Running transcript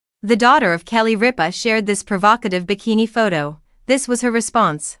The daughter of Kelly Ripa shared this provocative bikini photo. This was her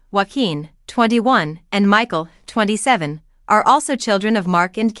response. Joaquin, 21, and Michael, 27, are also children of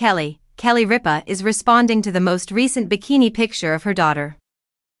Mark and Kelly. Kelly Ripa is responding to the most recent bikini picture of her daughter.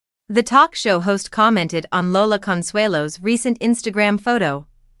 The talk show host commented on Lola Consuelos' recent Instagram photo,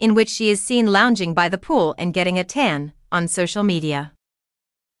 in which she is seen lounging by the pool and getting a tan, on social media.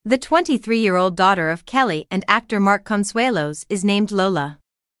 The 23-year-old daughter of Kelly and actor Mark Consuelos is named Lola.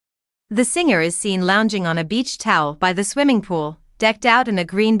 The singer is seen lounging on a beach towel by the swimming pool, decked out in a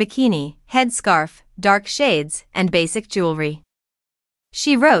green bikini, headscarf, dark shades, and basic jewelry.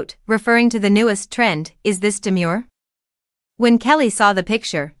 She wrote, referring to the newest trend, "Is this demure?" When Kelly saw the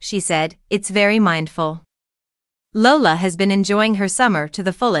picture, she said, "It's very mindful." Lola has been enjoying her summer to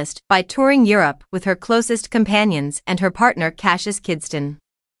the fullest by touring Europe with her closest companions and her partner Cassius Kidston.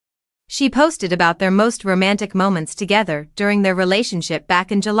 She posted about their most romantic moments together during their relationship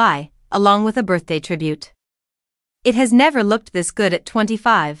back in July, along with a birthday tribute. "It has never looked this good at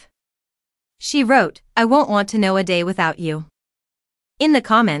 25. She wrote, "I won't want to know a day without you." In the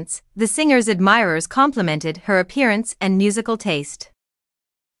comments, the singer's admirers complimented her appearance and musical taste.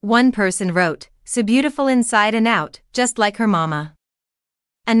 One person wrote, "So beautiful inside and out, just like her mama."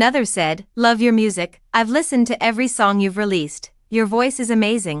 Another said, "Love your music, I've listened to every song you've released, your voice is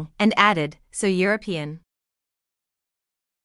amazing," and added, "So European."